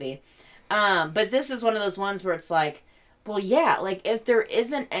single movie. But this is one of those ones where it's like, well, yeah, like, if there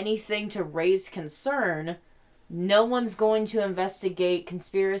isn't anything to raise concern, no one's going to investigate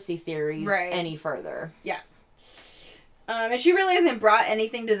conspiracy theories any further. Yeah. And she really hasn't brought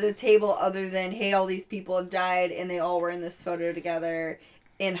anything to the table other than, hey, all these people have died and they all were in this photo together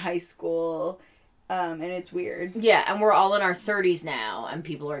in high school. And it's weird. Yeah, and we're all in our 30s now and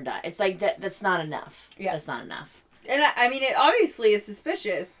people are dying. It's like, that's not enough. Yeah. That's not enough. And I mean, it obviously is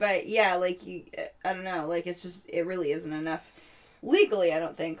suspicious, but yeah, like, I don't know, like, it's just, it really isn't enough. Legally, I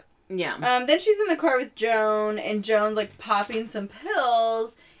don't think. Yeah. Then she's in the car with Joan, and Joan's, like, popping some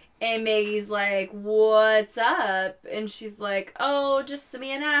pills, and Maggie's like, what's up? And she's like, oh, just some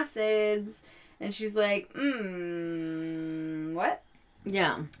antacids. And she's like, what?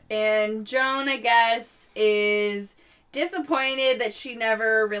 Yeah. And Joan, I guess, is disappointed that she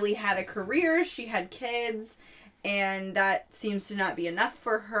never really had a career. She had kids, and that seems to not be enough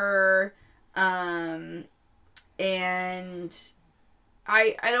for her. And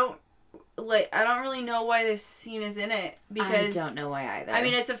I don't really know why this scene is in it, because I don't know why either. I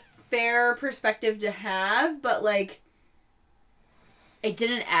mean, it's a fair perspective to have, but, like, it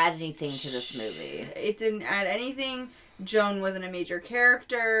didn't add anything to this movie. It didn't add anything. Joan wasn't a major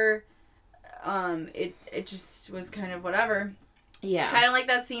character. It just was kind of whatever. Yeah. Kind of like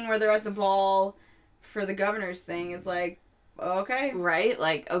that scene where they're at the ball for the governor's thing. Is like, okay. Right?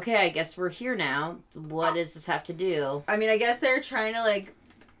 Like, okay, I guess we're here now. What does this have to do? I mean, I guess they're trying to, like,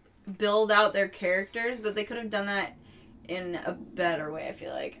 build out their characters, but they could have done that in a better way, I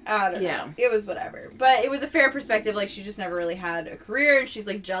feel like. I don't know. It was whatever. But it was a fair perspective. Like, she just never really had a career, and she's,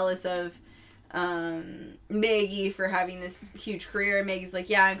 like, jealous of Maggie for having this huge career. And Maggie's like,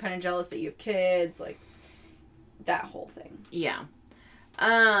 yeah, I'm kind of jealous that you have kids. Like, that whole thing. Yeah.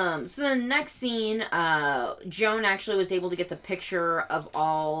 So the next scene, Joan actually was able to get the picture of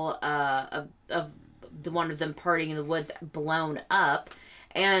all, of the one of them partying in the woods blown up,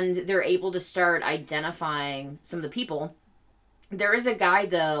 and they're able to start identifying some of the people. There is a guy,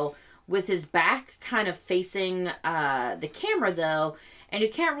 though, with his back kind of facing, the camera, though, and you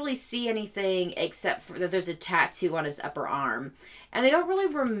can't really see anything except for that there's a tattoo on his upper arm. And they don't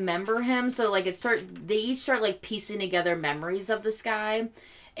really remember him, so, like, they each start, like, piecing together memories of this guy.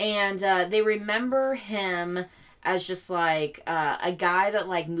 And they remember him as just, like, a guy that,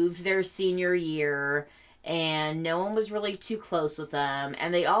 like, moved their senior year, and no one was really too close with them.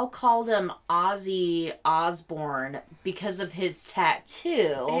 And they all called him Ozzy Osbourne because of his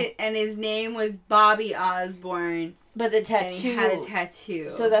tattoo. And his name was Bobby Osborne. But the tattoo... And he had a tattoo.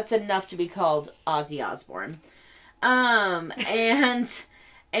 So that's enough to be called Ozzy Osbourne. So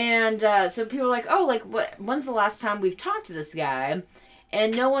people are like, oh, like, when's the last time we've talked to this guy?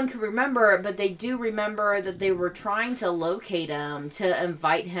 And no one could remember, but they do remember that they were trying to locate him to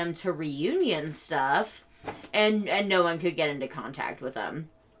invite him to reunion stuff, and no one could get into contact with him.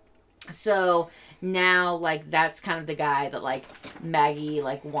 So now, like, that's kind of the guy that, like, Maggie,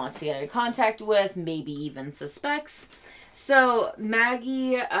 like, wants to get into contact with, maybe even suspects. So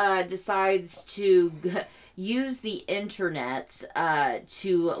Maggie decides to use the internet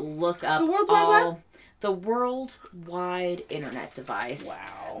to look up the World Wide Internet device.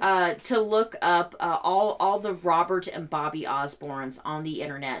 Wow. To look up all the Robert and Bobby Osborns on the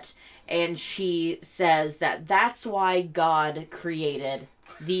internet. And she says that that's why God created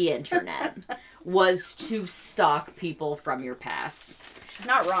the internet, was to stalk people from your past. She's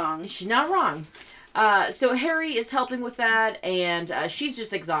not wrong. She's not wrong. So Harry is helping with that, and she's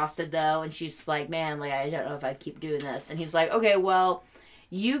just exhausted, though, and she's like, man, like, I don't know if I keep doing this. And he's like, okay, well,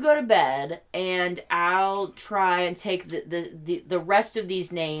 you go to bed, and I'll try and take the rest of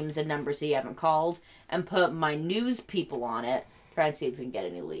these names and numbers that you haven't called and put my news people on it, try and see if we can get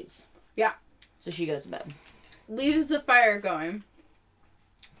any leads. Yeah. So she goes to bed. Leaves the fire going.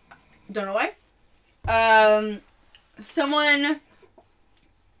 Don't know why. Someone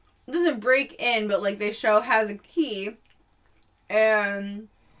doesn't break in, but, like, they show has a key and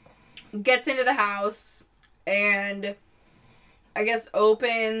gets into the house and I guess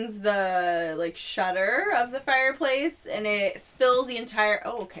opens the, like, shutter of the fireplace and it fills the entire...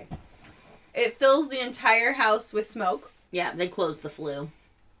 Oh, okay. It fills the entire house with smoke. Yeah, they close the flue.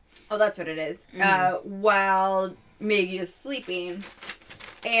 Oh, that's what it is. While Maggie is sleeping.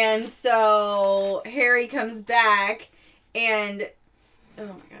 And so Harry comes back and... Oh,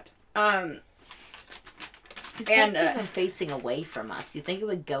 my God. His cat's even facing away from us. You think it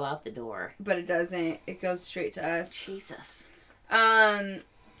would go out the door. But it doesn't. It goes straight to us. Jesus.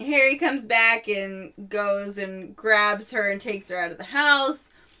 Harry comes back and goes and grabs her and takes her out of the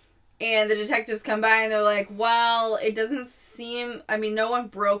house. And the detectives come by and they're like, well, it doesn't seem... I mean, no one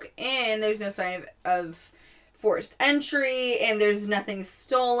broke in. There's no sign of forced entry. And there's nothing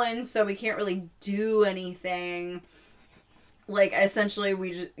stolen. So we can't really do anything. Like,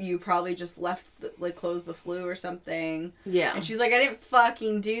 essentially, you probably just left, closed the flue or something. Yeah. And she's like, I didn't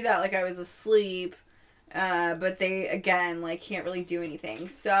fucking do that. Like, I was asleep. But they, again, like, can't really do anything.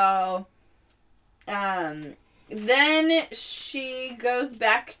 So, then she goes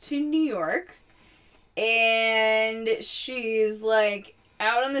back to New York. And she's, like,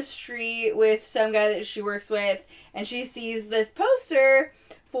 out on the street with some guy that she works with. And she sees this poster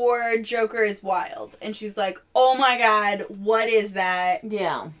for Joker is Wild. And she's like, oh my God, what is that?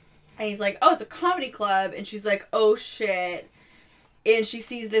 Yeah. And he's like, oh, it's a comedy club. And she's like, oh shit. And she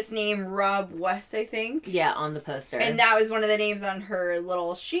sees this name, Rob West, I think. Yeah, on the poster. And that was one of the names on her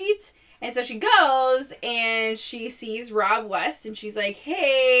little sheet. And so she goes and she sees Rob West and she's like,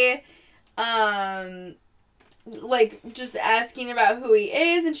 hey, like, just asking about who he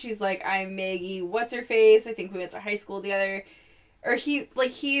is. And she's like, I'm Maggie, what's her face? I think we went to high school together. Or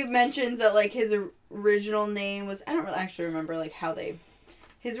he mentions that, like, his original name was, I don't really actually remember, like, how they...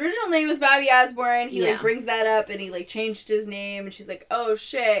 His original name was Bobby Osborn. He, like, brings that up, and he, like, changed his name. And she's like, oh,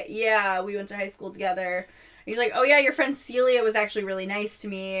 shit, yeah, we went to high school together. And he's like, oh, yeah, your friend Celia was actually really nice to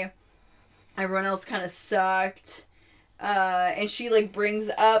me. Everyone else kind of sucked. And she, like,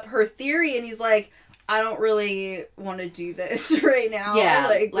 brings up her theory, and he's like, I don't really want to do this right now. Yeah,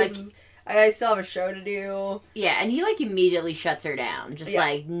 like I still have a show to do. Yeah, and he, like, immediately shuts her down. Just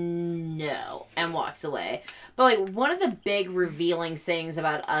like, no. And walks away. But, like, one of the big revealing things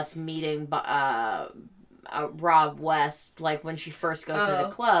about us meeting Rob West, like, when she first goes to the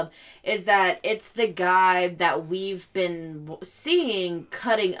club, is that it's the guy that we've been seeing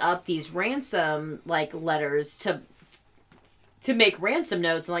cutting up these ransom, like, letters to make ransom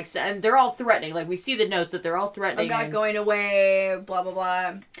notes. And, like, and they're all threatening. Like, we see the notes that they're all threatening. I'm not going away, blah, blah,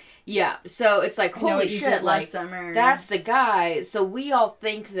 blah. Yeah, so it's like, holy shit, like, summer. That's the guy. So we all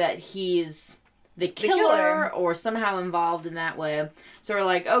think that he's the killer or somehow involved in that way. So we're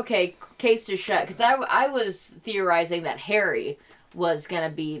like, okay, case is shut. Because I was theorizing that Harry was going to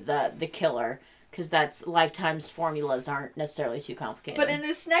be the killer. Because that's Lifetime's formulas aren't necessarily too complicated. But in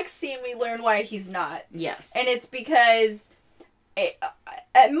this next scene, we learn why he's not. Yes. And it's because...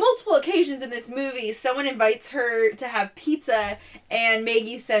 at multiple occasions in this movie, someone invites her to have pizza, and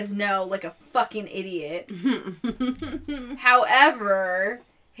Maggie says no, like a fucking idiot. However,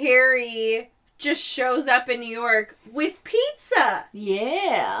 Harry just shows up in New York with pizza.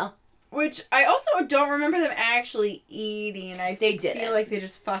 Yeah. Which I also don't remember them actually eating. They feel like they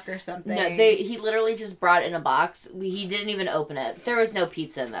just fuck or something. No, he literally just brought it in a box. He didn't even open it. There was no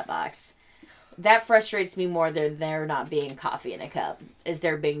pizza in that box. That frustrates me more than there not being coffee in a cup. Is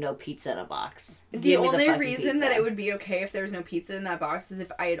there being no pizza in a box? The only reason that it would be okay if there was no pizza in that box is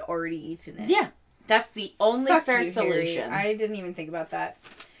if I had already eaten it. Yeah. That's the only fair solution. Harry. I didn't even think about that.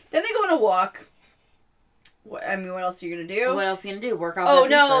 Then they go on a walk. what else are you gonna do? What else are you gonna do? Work off Oh, that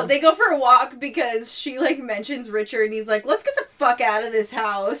no, pizza. they go for a walk because she, like, mentions Richard, and he's like, let's get the fuck out of this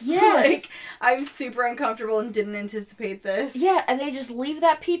house. Yes. Like, I'm super uncomfortable and didn't anticipate this. Yeah, and they just leave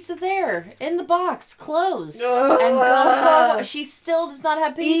that pizza there, in the box, closed. Ugh. And go for... She still does not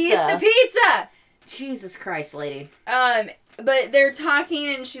have pizza. Eat the pizza! Jesus Christ, lady. But they're talking,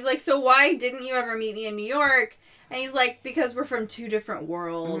 and she's like, so why didn't you ever meet me in New York? And he's like, because we're from two different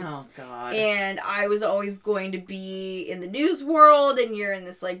worlds. Oh, God. And I was always going to be in the news world, and you're in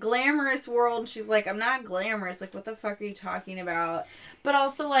this, like, glamorous world. And she's like, I'm not glamorous. Like, what the fuck are you talking about? But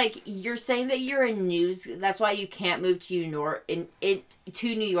also, like, you're saying that you're a news... That's why you can't move to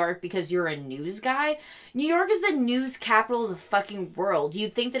New York because you're a news guy. New York is the news capital of the fucking world.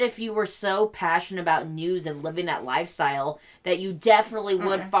 You'd think that if you were so passionate about news and living that lifestyle, that you definitely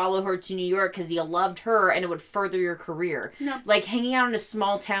would follow her to New York because you loved her and it would further your career. No. Like, hanging out in a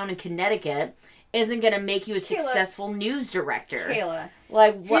small town in Connecticut isn't going to make you a successful news director. Kayla.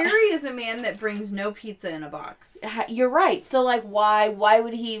 Like, what? Harry is a man that brings no pizza in a box. You're right. So, like, why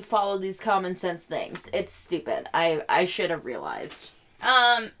would he follow these common sense things? It's stupid. I should have realized.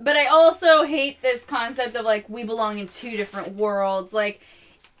 But I also hate this concept of, like, we belong in two different worlds. Like,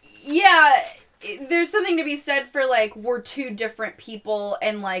 yeah, there's something to be said for, like, we're two different people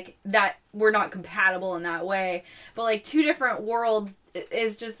and, like, that we're not compatible in that way. But, like, two different worlds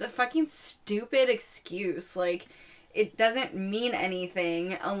is just a fucking stupid excuse. Like, it doesn't mean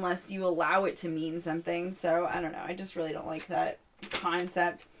anything unless you allow it to mean something. So, I don't know. I just really don't like that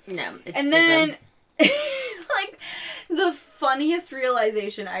concept. No, it's and stupid. then, like, the funniest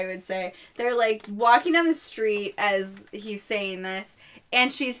realization, I would say, they're, like, walking down the street as he's saying this,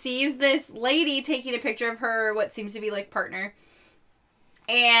 and she sees this lady taking a picture of her, what seems to be, like, partner.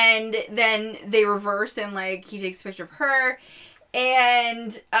 And then they reverse, and, like, he takes a picture of her,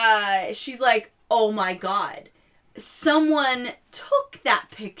 and she's like, oh my God. Someone took that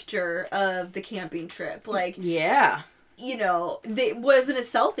picture of the camping trip. Like, yeah. You know, it wasn't a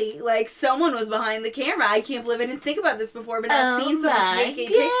selfie. Like, someone was behind the camera. I can't believe I didn't think about this before, but now I've seen someone take a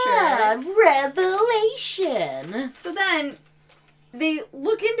picture. Revelation. So then, they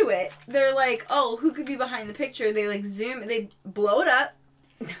look into it. They're like, oh, who could be behind the picture? They, like, zoom, they blow it up.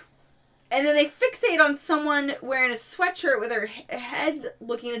 And then they fixate on someone wearing a sweatshirt with her head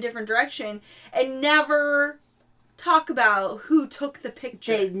looking a different direction and never talk about who took the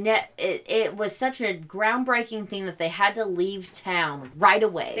picture. It was such a groundbreaking thing that they had to leave town right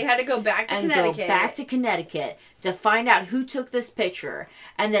away. They had to go back to Connecticut to find out who took this picture,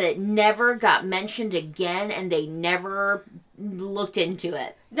 and that it never got mentioned again, and they never looked into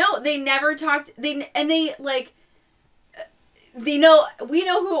it. No, they never talked. We know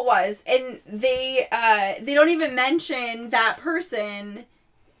who it was, and they don't even mention that person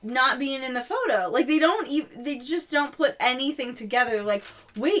not being in the photo. Like, they just don't put anything together. Like,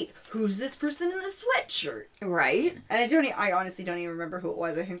 wait, who's this person in the sweatshirt? Right. And I honestly don't even remember who it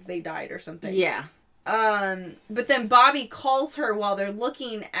was. I think they died or something. Yeah. But then Bobby calls her while they're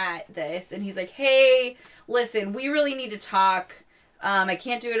looking at this, and he's like, hey, listen, we really need to talk. I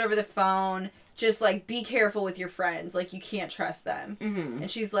can't do it over the phone. Just, like, be careful with your friends. Like, you can't trust them. Mm-hmm.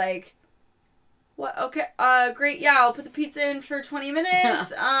 And she's like, what? Okay. Great. Yeah, I'll put the pizza in for 20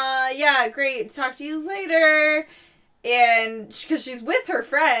 minutes. Yeah, great. Talk to you later. And because she's with her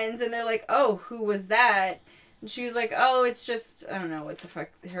friends, and they're like, oh, who was that? And she was like, oh, it's just, I don't know what the fuck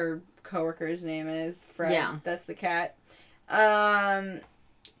her coworker's name is. Fred. Yeah. That's the cat. And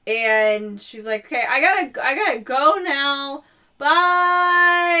she's like, okay, I gotta go now.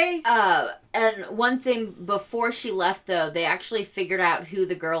 Bye! And one thing, before she left, though, they actually figured out who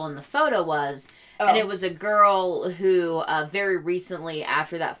the girl in the photo was. Oh. And it was a girl who, very recently,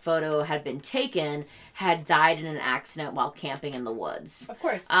 after that photo had been taken, had died in an accident while camping in the woods. Of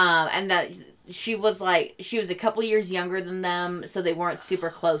course. And that she was a couple years younger than them, so they weren't super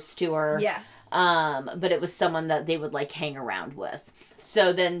close to her. Yeah. But it was someone that they would, like, hang around with.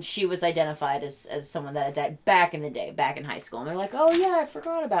 So then she was identified as someone that had died back in the day, back in high school. And they're like, oh, yeah, I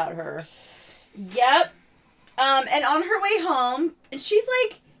forgot about her. Yep. And on her way home, and she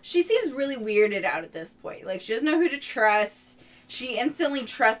seems really weirded out at this point. Like, she doesn't know who to trust. She instantly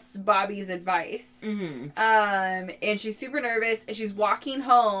trusts Bobby's advice. Mm-hmm. And she's super nervous, and she's walking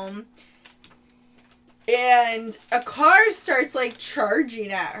home, and a car starts, like,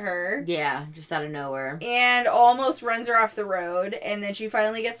 charging at her. Yeah, just out of nowhere. And almost runs her off the road. And then she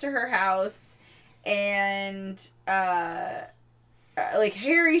finally gets to her house. And, like,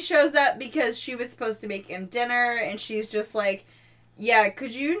 Harry shows up because she was supposed to make him dinner. And she's just like, yeah,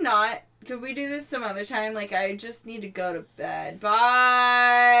 could we do this some other time? Like, I just need to go to bed.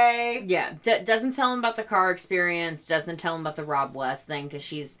 Bye. Maggie. Yeah, doesn't tell him about the car experience, doesn't tell him about the Rob West thing, because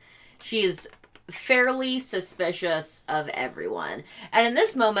she's fairly suspicious of everyone. And in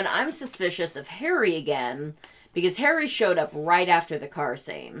this moment, I'm suspicious of Harry again, because Harry showed up right after the car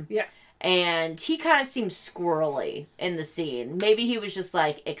scene. Yeah. And he kind of seemed squirrely in the scene. Maybe he was just,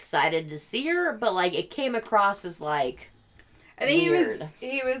 like, excited to see her, but, like, it came across as, like, I think weird.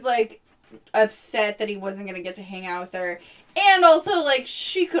 he was, like, upset that he wasn't going to get to hang out with her. And also, like,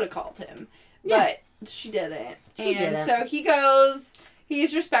 she could have called him. Yeah. But she didn't. He didn't. So he goes,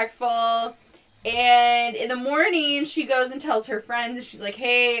 he's respectful. And in the morning, she goes and tells her friends, and she's like,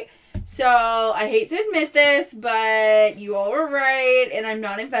 hey, so I hate to admit this, but you all were right, and I'm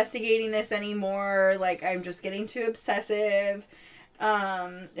not investigating this anymore. Like, I'm just getting too obsessive.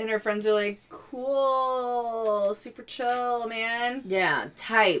 And her friends are like, cool, super chill, man. Yeah,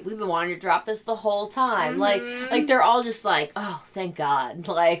 tight. We've been wanting to drop this the whole time. Mhm. Like they're all just like, oh, thank God.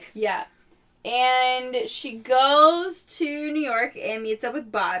 Like, Yeah. And she goes to New York and meets up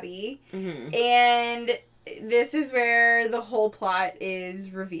with Bobby. mm-hmm. And this is where the whole plot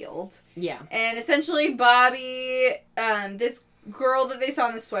is revealed. Yeah. And essentially, Bobby, this girl that they saw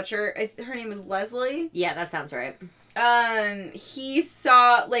in the sweatshirt, her name was Leslie. Yeah, that sounds right. He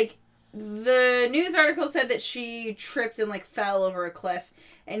saw, like, the news article said that she tripped and, like, fell over a cliff.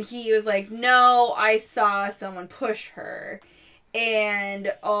 And he was like, no, I saw someone push her.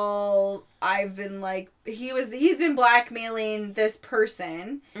 And I've been, like, he's been blackmailing this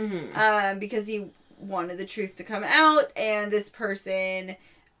person. Mm-hmm. Because he wanted the truth to come out. And this person,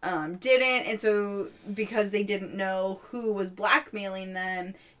 didn't. And so, because they didn't know who was blackmailing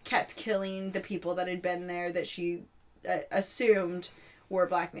them, kept killing the people that had been there that she assumed were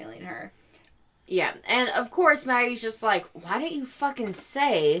blackmailing her. Yeah, and of course Maggie's just like, why don't you fucking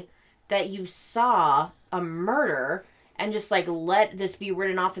say that you saw a murder and just, like, let this be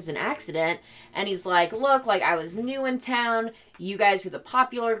written off as an accident? And he's like, look, like, I was new in town, you guys were the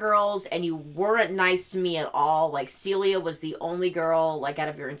popular girls, and you weren't nice to me at all. Like, Celia was the only girl, like, out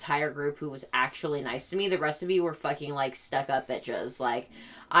of your entire group who was actually nice to me. The rest of you were fucking, like, stuck-up bitches. Like,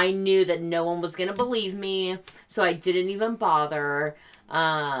 I knew that no one was gonna believe me, so I didn't even bother.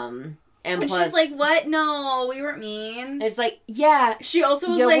 And plus, she's like, what? No, we weren't mean. It's like, yeah, She also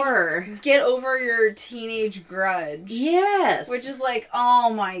was you like, were. get over your teenage grudge. Yes. Which is like,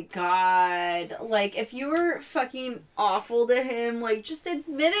 oh my god. Like, if you were fucking awful to him, like, just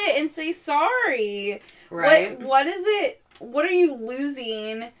admit it and say sorry. right. What is it? What are you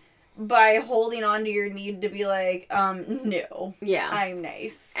losing by holding on to your need to be like, no. Yeah. I'm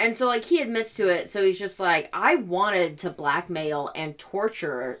nice. And so, like, he admits to it, so he's just like, I wanted to blackmail and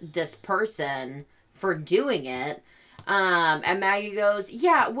torture this person for doing it. And Maggie goes,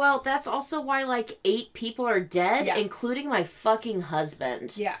 yeah, well, that's also why, like, 8 people are dead, Yeah. including my fucking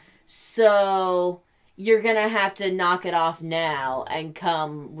husband. Yeah. So, you're gonna have to knock it off now and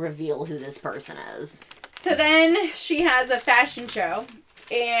come reveal who this person is. So then she has a fashion show.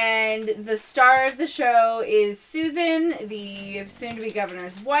 And the star of the show is Susan, the soon-to-be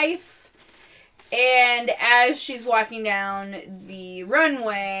governor's wife. And as she's walking down the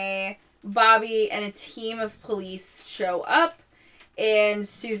runway, Bobby and a team of police show up. And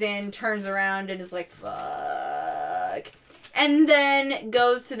Susan turns around and is like, fuck. And then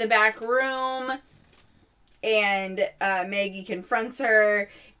goes to the back room. And Maggie confronts her.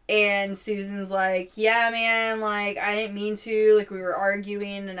 And Susan's like, yeah, man, like, I didn't mean to. Like, we were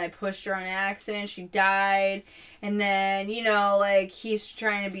arguing, and I pushed her on accident. She died. And then, you know, like, he's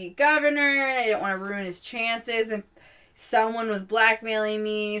trying to be governor, and I didn't want to ruin his chances. And someone was blackmailing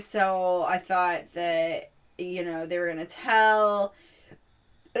me, so I thought that, you know, they were going to tell.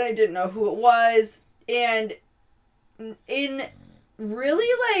 And I didn't know who it was. And in really,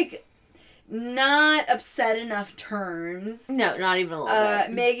 like, not upset enough terms. No, not even a little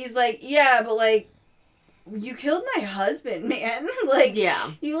bit. Maggie's like, yeah, but, like, you killed my husband, man. Like,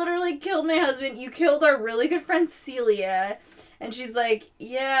 yeah. You literally killed my husband. You killed our really good friend Celia. And she's like,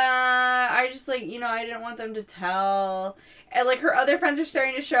 yeah, I just, like, you know, I didn't want them to tell. And, like, her other friends are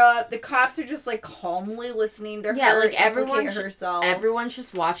starting to show up. The cops are just, like, calmly listening to her. Yeah, like, herself. Everyone's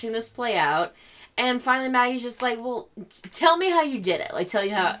just watching this play out. And finally Maggie's just like, well, tell me how you did it. Like, tell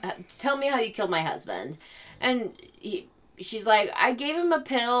me how you killed my husband. And she's like, I gave him a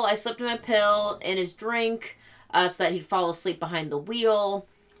pill. I slipped him a pill in his drink so that he'd fall asleep behind the wheel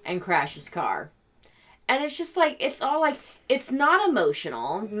and crash his car. And it's just like, it's all like, it's not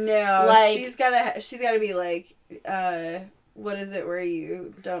emotional. No, like, she's gotta be like, what is it where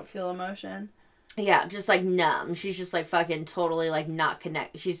you don't feel emotion? Yeah, just like numb. She's just like fucking totally like not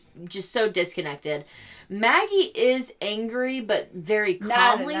connect. She's just so disconnected. Maggie is angry, but very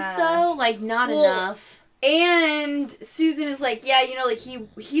calmly so. Like, not enough. And Susan is like, yeah, you know, like,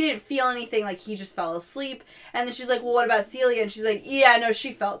 he didn't feel anything, like, he just fell asleep. And then she's like, well, what about Celia? And she's like, yeah, no,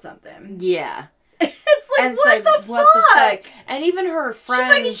 she felt something. Yeah. It's like, what the fuck? And even her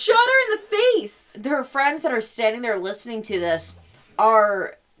friends... She fucking shot her in the face! Her friends that are standing there listening to this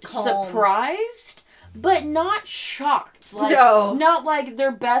are surprised, but not shocked. Like, no. Not like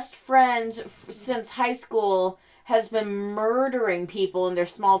their best friend since high school has been murdering people in their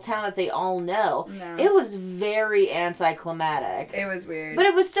small town that they all know. No. It was very anticlimactic. It was weird. But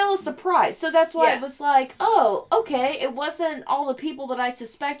it was still a surprise. So that's why it was like, oh, okay, it wasn't all the people that I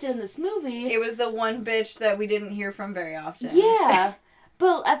suspected in this movie. It was the one bitch that we didn't hear from very often. Yeah.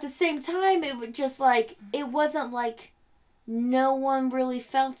 But at the same time, it was just like, it wasn't like no one really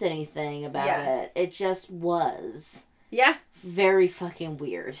felt anything about it. It just was. Yeah. Very fucking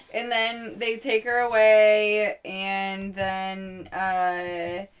weird. And then they take her away, and then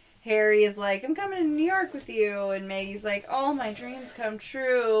Harry is like, I'm coming to New York with you. And Maggie's like, all my dreams come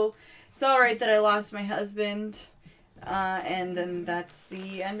true. It's alright that I lost my husband. And then that's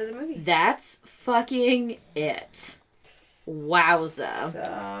the end of the movie. That's fucking it. Wowza.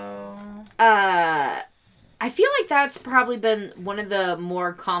 So... I feel like that's probably been one of the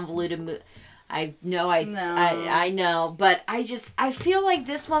more convoluted I know, I know, but I feel like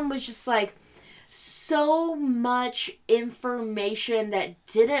this one was just like so much information that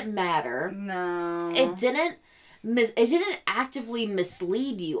didn't matter. No. It didn't actively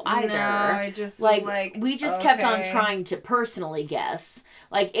mislead you either. No, it just was like we just kept on trying to personally guess.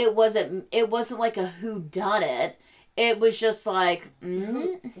 Like it wasn't like a whodunit. It was just like,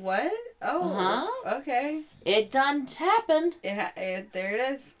 what? Oh, okay. It done happened. There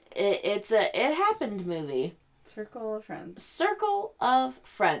it is. It's a It Happened movie. Circle of Friends. Circle of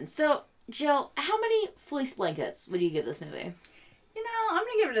Friends. So, Jill, how many fleece blankets would you give this movie? You know, I'm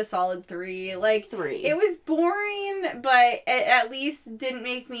gonna give it a solid 3. Like 3. It was boring, but it at least didn't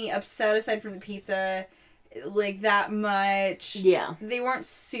make me upset aside from the pizza, like that much. Yeah. They weren't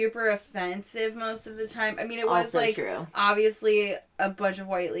super offensive most of the time. I mean, it was also like true. Obviously a bunch of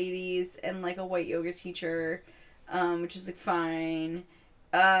white ladies and like a white yoga teacher, which is like fine.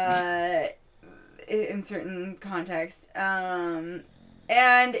 In certain context. And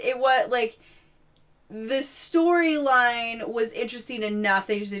it was like the storyline was interesting enough.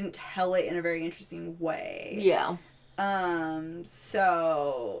 They just didn't tell it in a very interesting way. Yeah.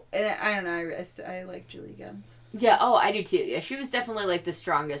 So, and I don't know, I like Julie Guns. Yeah, oh, I do too. Yeah, she was definitely like the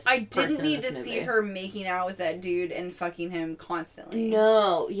strongest I didn't need to movie. see her making out with that dude and fucking him constantly.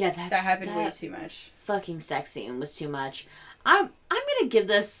 No, yeah, that happened way too much. Fucking sex scene was too much. I'm gonna give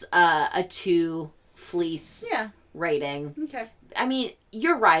this a 2 fleece rating. Okay. I mean,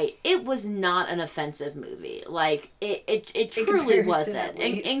 you're right. It was not an offensive movie. Like it truly wasn't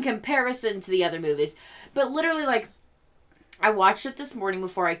in comparison to the other movies. But literally, like, I watched it this morning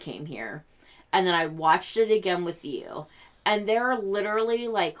before I came here, and then I watched it again with you, and there are literally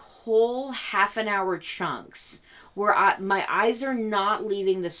like whole half an hour chunks where my eyes are not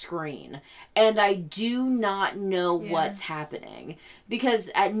leaving the screen, and I do not know what's happening, because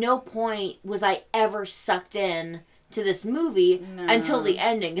at no point was I ever sucked in to this movie until the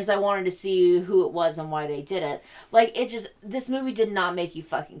ending, because I wanted to see who it was and why they did it. Like, this movie did not make you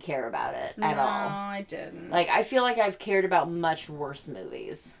fucking care about it at all. No, I didn't. Like, I feel like I've cared about much worse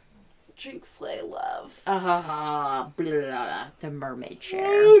movies. Drink, Slay, Love. The Mermaid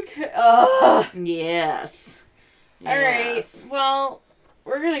Chair. Okay. Yes. All right. Well,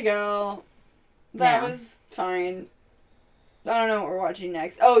 we're gonna go. That was fine. I don't know what we're watching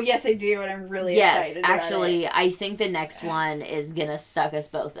next. Oh, yes, I do, and I'm really excited about actually, it. I think the next one is gonna suck us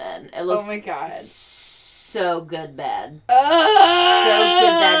both in. It looks oh my god, so good, bad. So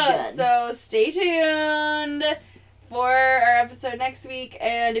good, bad, good. So stay tuned for our episode next week,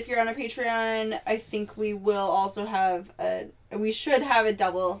 and if you're on a Patreon, I think we will also have we should have a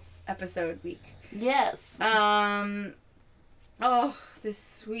double episode week. Yes. Oh, this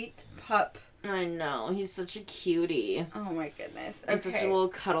sweet pup. I know. He's such a cutie. Oh my goodness. He's such a little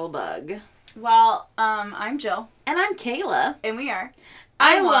cuddle bug. Well, I'm Jill. And I'm Kayla. And we are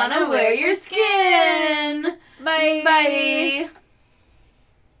I Wanna Wear Your Skin. Bye. Bye.